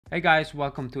Hey guys,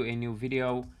 welcome to a new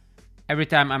video. Every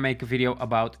time I make a video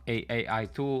about a AI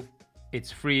tool,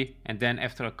 it's free, and then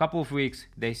after a couple of weeks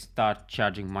they start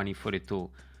charging money for the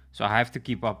tool. So I have to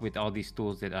keep up with all these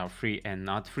tools that are free and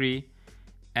not free.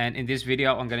 And in this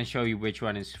video I'm going to show you which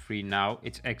one is free now.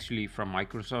 It's actually from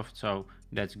Microsoft, so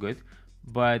that's good.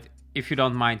 But if you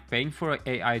don't mind paying for an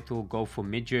AI tool, go for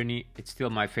Midjourney. It's still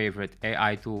my favorite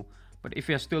AI tool. But if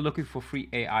you're still looking for free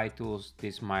AI tools,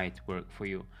 this might work for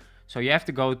you. So you have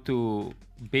to go to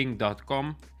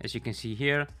bing.com, as you can see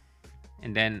here.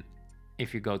 And then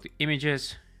if you go to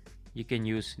images, you can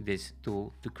use this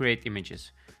tool to create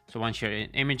images. So once you're in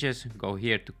images, go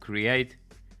here to create,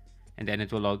 and then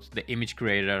it will load the image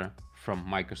creator from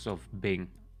Microsoft Bing.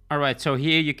 Alright, so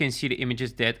here you can see the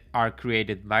images that are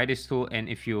created by this tool, and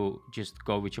if you just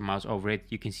go with your mouse over it,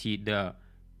 you can see the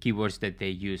keywords that they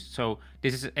use. So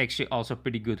this is actually also a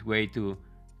pretty good way to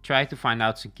try to find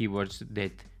out some keywords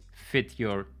that fit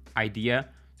your idea.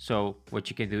 So what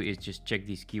you can do is just check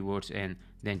these keywords and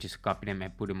then just copy them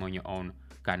and put them on your own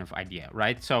kind of idea,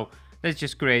 right? So let's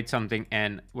just create something,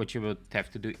 and what you will have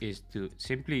to do is to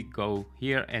simply go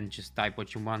here and just type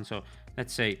what you want. So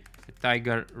let's say a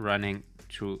tiger running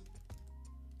through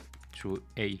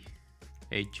a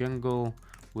jungle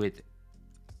with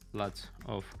lots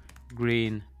of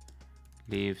green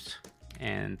leaves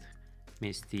and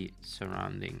misty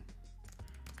surrounding,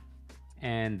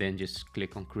 and then just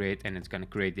click on create, and it's going to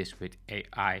create this with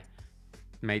AI. It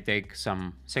may take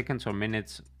some seconds or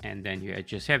minutes, and then you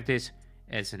just have this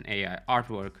as an AI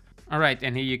artwork. Alright,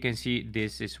 and here you can see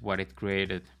this is what it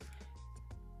created.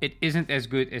 It isn't as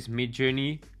good as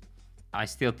Midjourney. I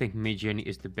still think Midjourney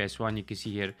is the best one. You can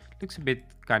see here, it looks a bit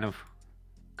kind of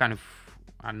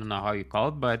I don't know how you call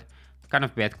it, but kind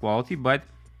of bad quality. But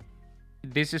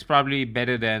this is probably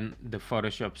better than the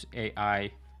Photoshop's AI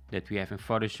that we have in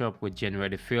Photoshop with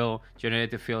generated fill.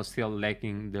 Generated fill is still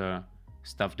lacking the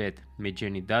stuff that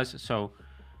Midjourney does. So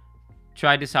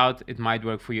try this out. It might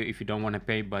work for you if you don't want to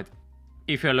pay, but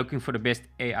if you're looking for the best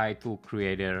AI tool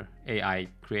creator,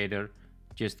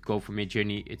 just go for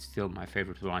Midjourney. It's still my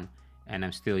favorite one, and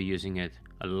I'm still using it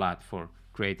a lot for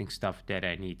creating stuff that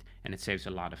I need, and it saves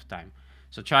a lot of time.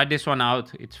 So try this one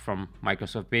out. It's from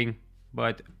Microsoft Bing,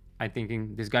 but I'm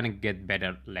thinking this is gonna get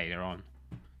better later on.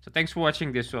 So thanks for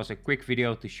watching. This was a quick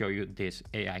video to show you this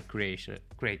AI creator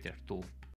tool.